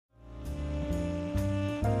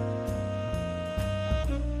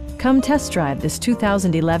Come test drive this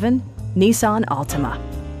 2011 Nissan Altima.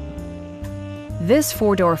 This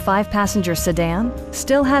four-door, five-passenger sedan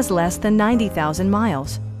still has less than 90,000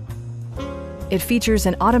 miles. It features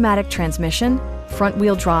an automatic transmission,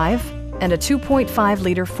 front-wheel drive, and a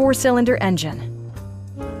 2.5-liter four-cylinder engine.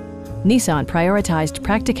 Nissan prioritized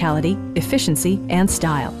practicality, efficiency, and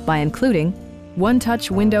style by including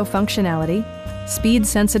one-touch window functionality,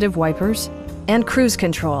 speed-sensitive wipers, and cruise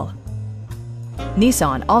control.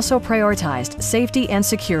 Nissan also prioritized safety and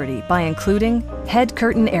security by including head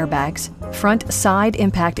curtain airbags, front side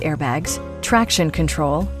impact airbags, traction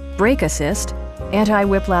control, brake assist,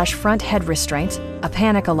 anti-whiplash front head restraints, a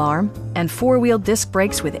panic alarm, and four-wheel disc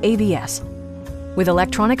brakes with ABS. With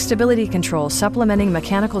electronic stability control supplementing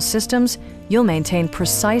mechanical systems, you'll maintain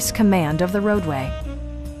precise command of the roadway.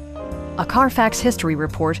 A Carfax history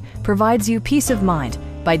report provides you peace of mind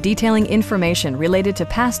by detailing information related to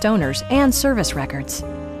past owners and service records.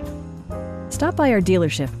 Stop by our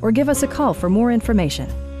dealership or give us a call for more information.